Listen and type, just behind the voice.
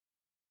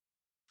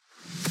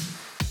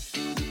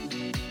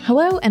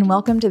Hello and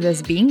welcome to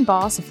this Being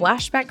Boss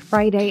Flashback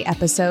Friday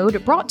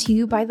episode brought to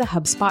you by the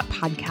HubSpot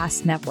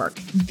Podcast Network,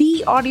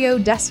 the audio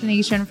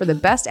destination for the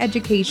best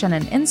education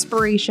and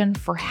inspiration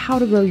for how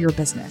to grow your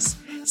business.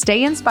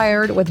 Stay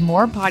inspired with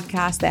more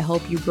podcasts that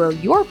help you grow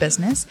your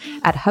business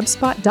at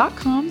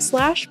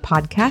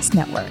HubSpot.com/podcast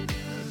network.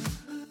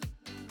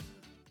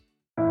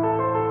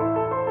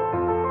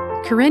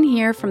 Corinne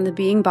here from the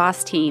Being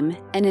Boss team,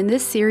 and in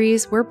this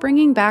series, we're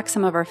bringing back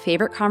some of our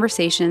favorite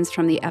conversations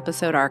from the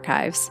episode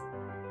archives.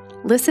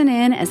 Listen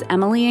in as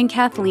Emily and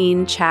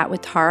Kathleen chat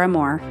with Tara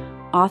Moore,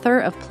 author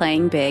of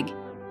Playing Big.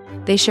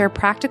 They share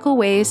practical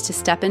ways to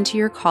step into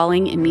your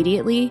calling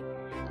immediately,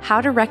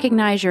 how to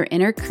recognize your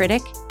inner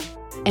critic,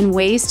 and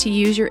ways to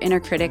use your inner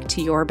critic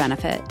to your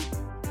benefit.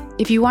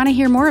 If you want to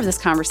hear more of this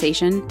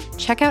conversation,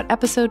 check out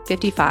episode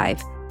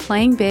 55,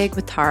 Playing Big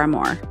with Tara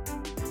Moore.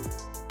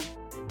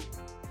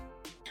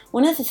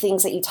 One of the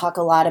things that you talk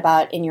a lot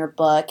about in your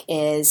book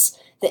is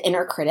the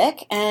inner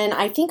critic. And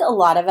I think a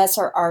lot of us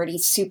are already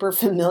super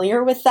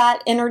familiar with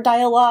that inner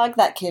dialogue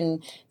that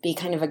can be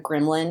kind of a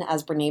gremlin,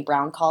 as Brene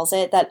Brown calls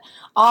it, that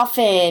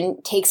often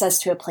takes us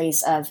to a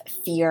place of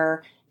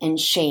fear and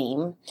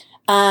shame.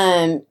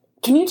 Can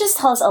you just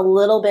tell us a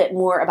little bit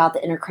more about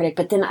the inner critic?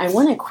 But then I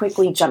want to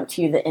quickly jump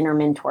to the inner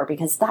mentor,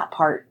 because that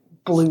part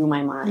blew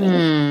my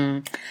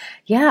mind.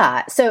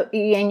 Yeah. So,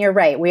 and you're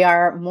right. We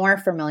are more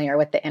familiar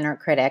with the inner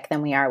critic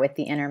than we are with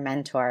the inner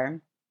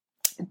mentor.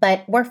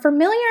 But we're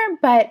familiar,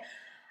 but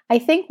I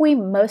think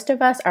most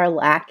of us are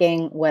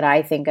lacking what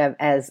I think of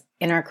as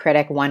inner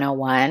critic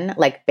 101,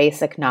 like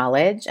basic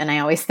knowledge. And I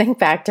always think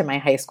back to my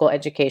high school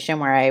education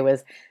where I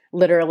was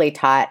literally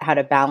taught how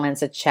to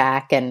balance a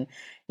check. And,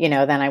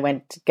 then I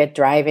went to get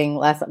driving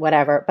lessons,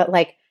 whatever. But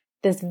like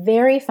this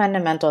very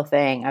fundamental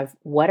thing of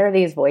what are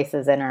these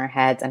voices in our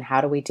heads and how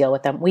do we deal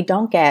with them? We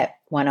don't get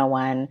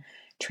 101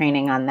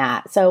 training on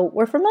that. So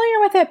we're familiar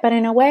with it, but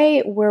in a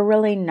way, we're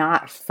really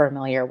not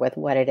familiar with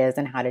what it is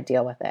and how to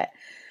deal with it.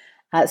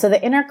 So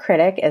the inner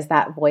critic is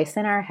that voice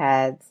in our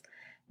heads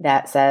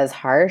that says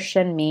harsh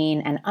and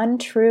mean and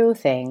untrue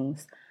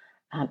things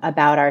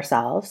about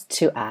ourselves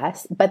to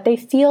us, but they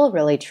feel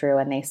really true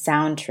and they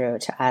sound true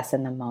to us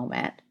in the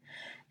moment.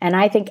 And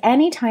I think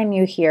anytime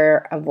you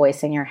hear a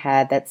voice in your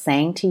head that's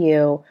saying to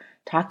you,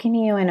 talking to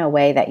you in a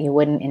way that you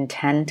wouldn't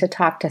intend to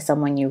talk to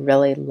someone you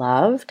really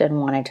loved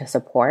and wanted to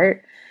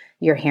support,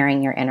 you're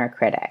hearing your inner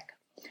critic.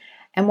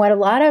 And what a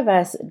lot of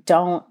us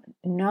don't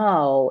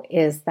know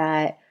is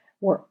that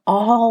we're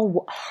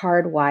all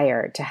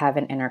hardwired to have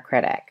an inner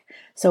critic.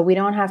 So we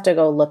don't have to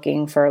go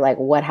looking for like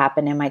what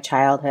happened in my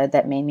childhood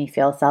that made me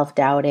feel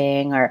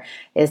self-doubting, or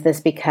is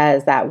this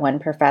because that one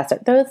professor?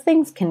 Those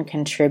things can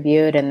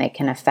contribute and they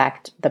can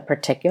affect the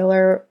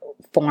particular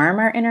form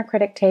our inner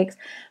critic takes,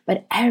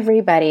 but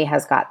everybody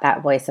has got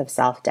that voice of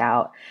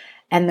self-doubt.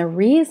 And the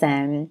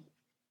reason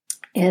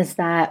is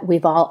that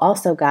we've all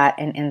also got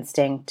an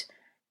instinct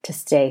to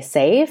stay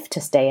safe,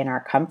 to stay in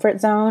our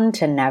comfort zone,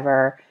 to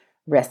never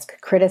risk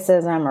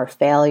criticism or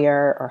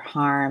failure or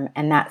harm.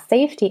 And that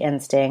safety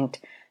instinct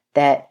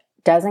that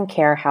doesn't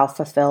care how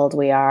fulfilled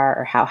we are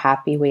or how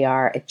happy we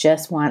are, it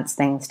just wants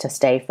things to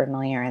stay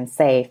familiar and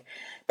safe.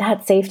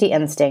 That safety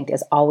instinct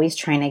is always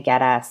trying to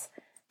get us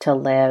to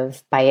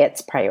live by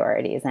its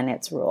priorities and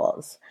its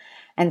rules.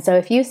 And so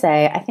if you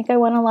say, I think I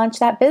want to launch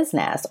that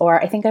business,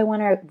 or I think I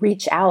want to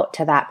reach out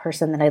to that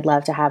person that I'd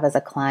love to have as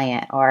a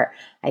client, or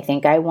I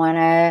think I want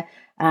to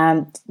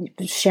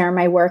share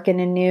my work in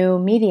a new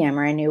medium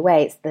or a new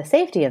way, it's the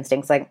safety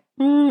instinct's like,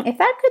 if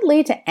that could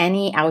lead to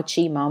any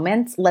ouchy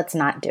moments, let's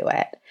not do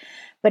it.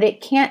 But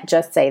it can't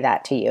just say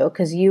that to you,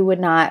 because you would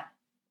not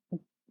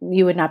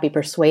be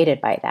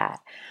persuaded by that.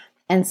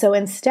 And so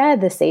instead,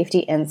 the safety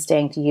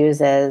instinct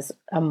uses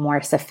a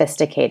more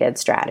sophisticated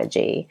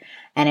strategy,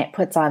 and it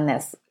puts on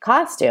this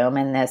costume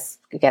and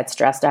gets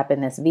dressed up in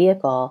this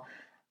vehicle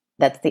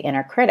that's the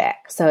inner critic.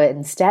 So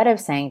instead of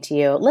saying to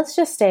you, let's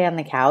just stay on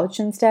the couch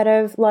instead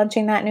of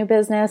launching that new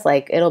business,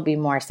 like it'll be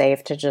more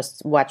safe to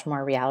just watch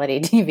more reality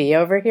TV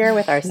over here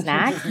with our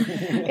snacks.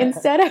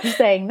 Instead of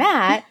saying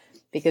that,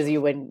 because you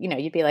wouldn't,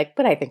 you'd be like,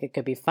 but I think it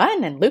could be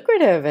fun and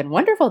lucrative and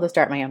wonderful to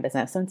start my own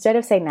business. So instead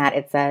of saying that,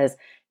 it says,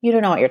 you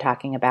don't know what you're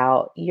talking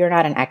about. You're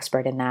not an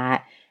expert in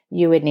that.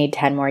 You would need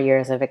 10 more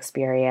years of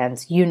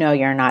experience.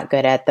 You're not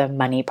good at the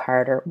money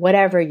part, or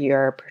whatever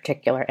your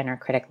particular inner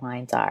critic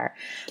lines are.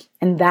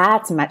 And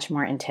that's much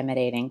more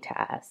intimidating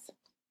to us.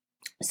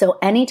 So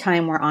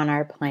anytime we're on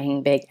our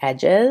playing big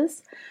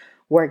edges,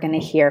 we're going to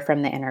hear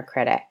from the inner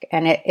critic.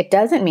 And it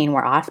doesn't mean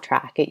we're off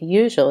track. It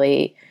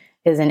usually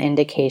is an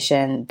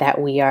indication that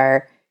we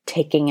are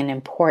taking an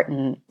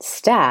important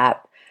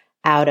step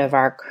out of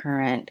our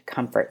current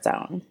comfort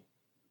zone.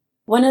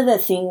 one of the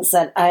things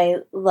that I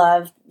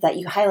loved that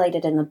you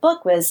highlighted in the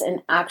book was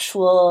an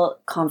actual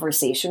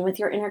conversation with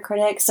your inner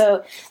critic.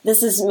 So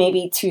this is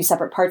maybe two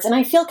separate parts. And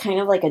I feel kind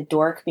of like a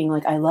dork being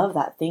like, I love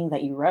that thing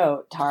that you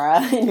wrote,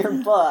 Tara, in your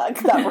book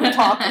that we're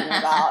talking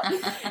about.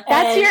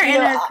 That's your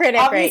inner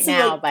critic right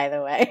now, by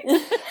the way.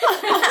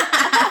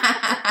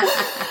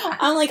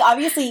 I'm like,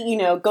 obviously,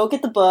 go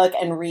get the book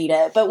and read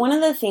it. But one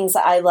of the things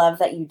that I love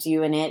that you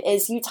do in it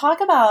is you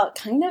talk about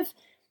kind of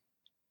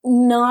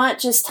not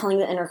just telling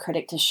the inner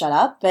critic to shut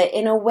up, but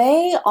in a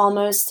way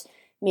almost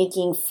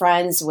making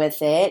friends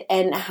with it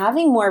and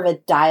having more of a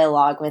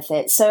dialogue with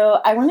it.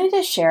 So I wanted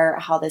to share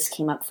how this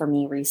came up for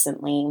me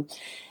recently.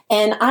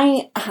 And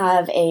I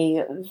have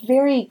a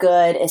very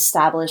good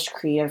established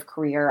creative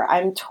career.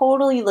 I'm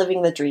totally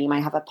living the dream.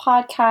 I have a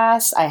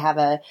podcast. I have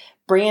a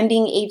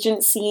branding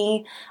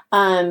agency.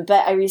 But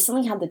I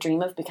recently had the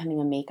dream of becoming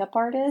a makeup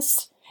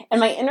artist. And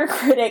my inner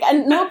critic,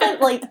 and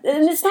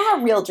it's not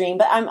a real dream,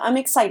 but I'm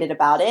excited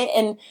about it.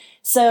 And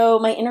so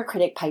my inner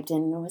critic piped in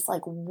and was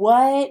like,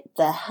 what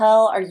the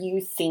hell are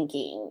you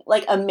thinking?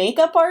 Like a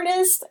makeup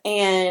artist?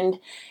 And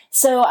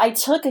so I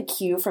took a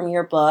cue from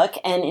your book,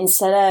 and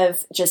instead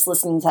of just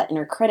listening to that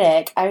inner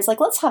critic, I was like,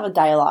 let's have a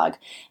dialogue.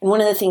 And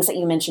one of the things that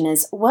you mentioned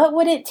is, what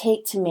would it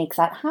take to make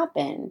that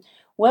happen?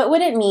 What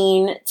would it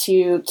mean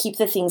to keep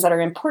the things that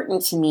are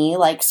important to me,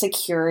 like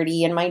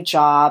security in my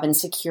job and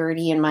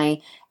security in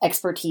my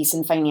expertise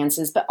in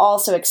finances, but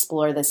also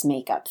explore this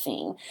makeup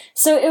thing?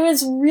 So it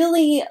was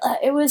really,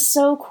 it was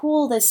so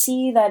cool to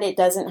see that it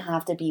doesn't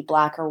have to be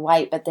black or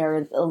white, but there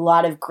are a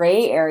lot of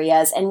gray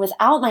areas. And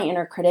without my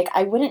inner critic,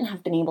 I wouldn't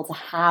have been able to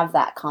have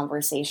that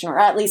conversation, or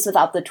at least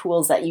without the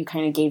tools that you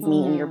kind of gave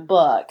me in your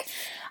book.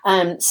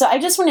 So I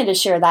just wanted to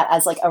share that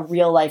as like a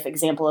real life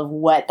example of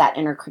what that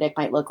inner critic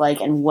might look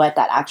like and what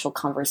that actual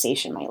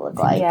conversation might look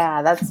like.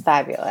 Yeah, that's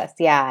fabulous.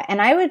 Yeah.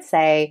 And I would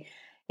say,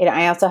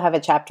 I also have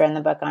a chapter in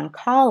the book on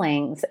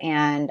callings,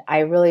 and I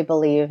really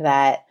believe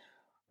that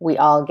we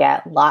all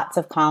get lots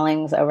of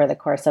callings over the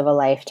course of a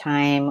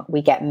lifetime.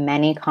 We get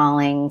many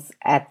callings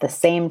at the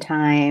same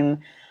time.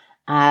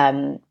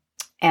 And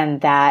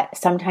that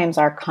sometimes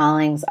our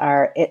callings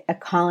a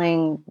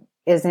calling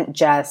isn't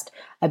just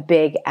a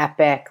big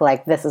epic,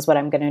 like this is what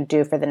I'm going to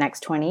do for the next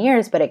 20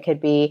 years, but it could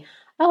be,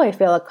 I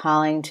feel a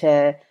calling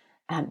to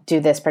do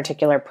this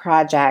particular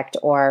project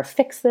or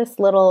fix this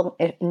little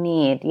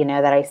need,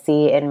 that I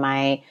see in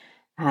my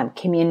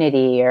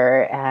community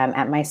or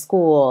at my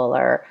school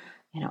or,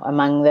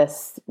 among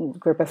this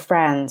group of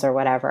friends or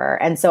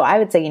whatever. And so I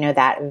would say,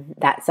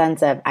 that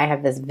sense of I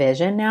have this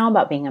vision now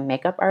about being a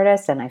makeup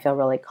artist and I feel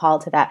really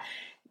called to that,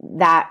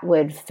 that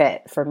would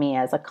fit for me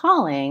as a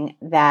calling.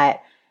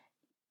 That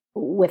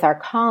with our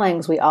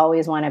callings, we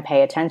always want to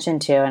pay attention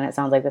to, and it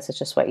sounds like this is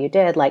just what you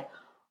did, like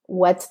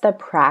what's the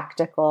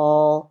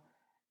practical,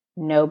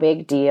 no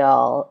big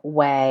deal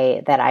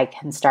way that I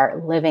can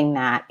start living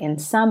that in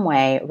some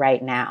way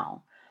right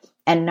now,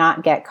 and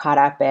not get caught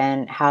up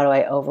in how do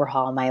I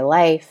overhaul my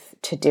life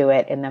to do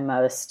it in the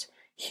most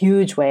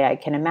huge way I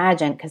can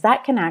imagine, because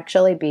that can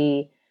actually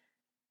be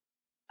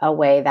a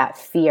way that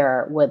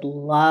fear would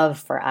love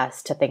for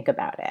us to think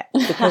about it,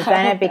 because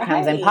then it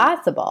becomes right.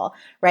 Impossible,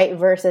 right?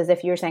 Versus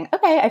if you're saying,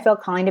 okay, I feel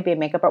calling to be a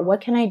makeup artist.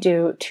 What can I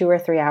do 2 or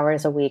 3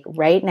 hours a week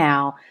right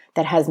now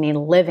that has me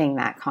living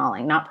that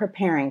calling, not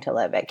preparing to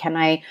live it? Can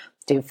I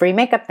do free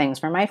makeup things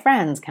for my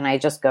friends? Can I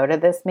just go to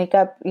this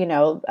makeup,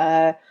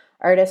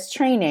 artist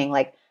training,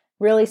 like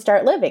really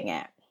start living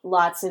it?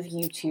 Lots of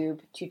YouTube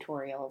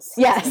tutorials.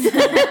 Yes.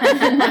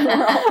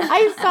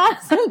 I saw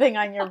something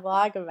on your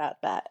blog about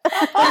that.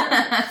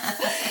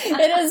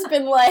 It has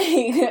been like,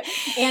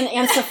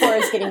 and Sephora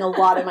is getting a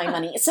lot of my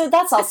money. So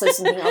that's also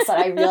something else that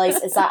I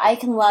realized is that I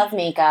can love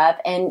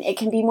makeup and it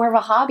can be more of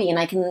a hobby and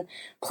I can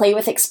play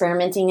with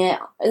experimenting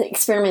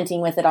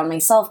with it on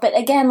myself. But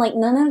again, like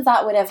none of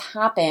that would have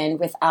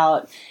happened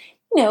without,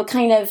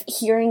 kind of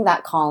hearing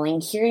that calling,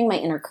 hearing my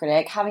inner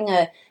critic, having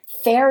a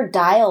fair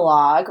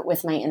dialogue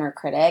with my inner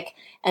critic,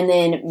 and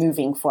then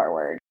moving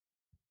forward.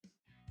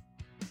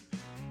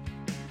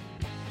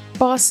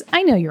 Boss,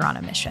 I know you're on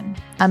a mission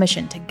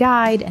to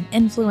guide and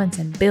influence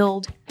and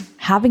build.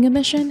 Having a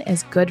mission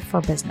is good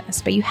for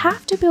business, but you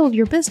have to build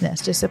your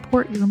business to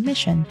support your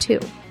mission too.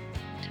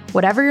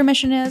 Whatever your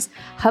mission is,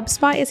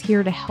 HubSpot is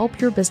here to help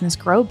your business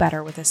grow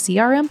better with a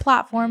CRM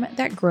platform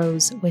that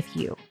grows with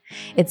you.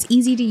 Its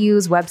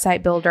easy-to-use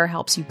website builder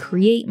helps you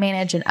create,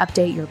 manage, and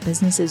update your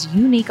business's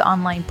unique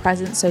online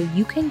presence so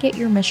you can get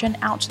your mission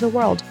out to the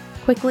world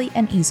quickly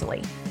and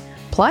easily.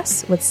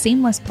 Plus, with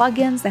seamless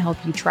plugins that help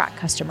you track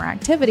customer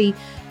activity,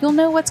 you'll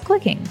know what's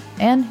clicking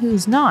and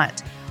who's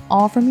not,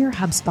 all from your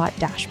HubSpot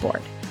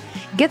dashboard.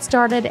 Get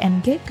started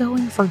and get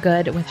going for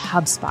good with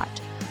HubSpot.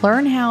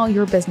 Learn how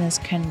your business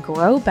can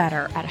grow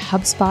better at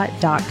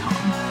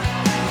HubSpot.com.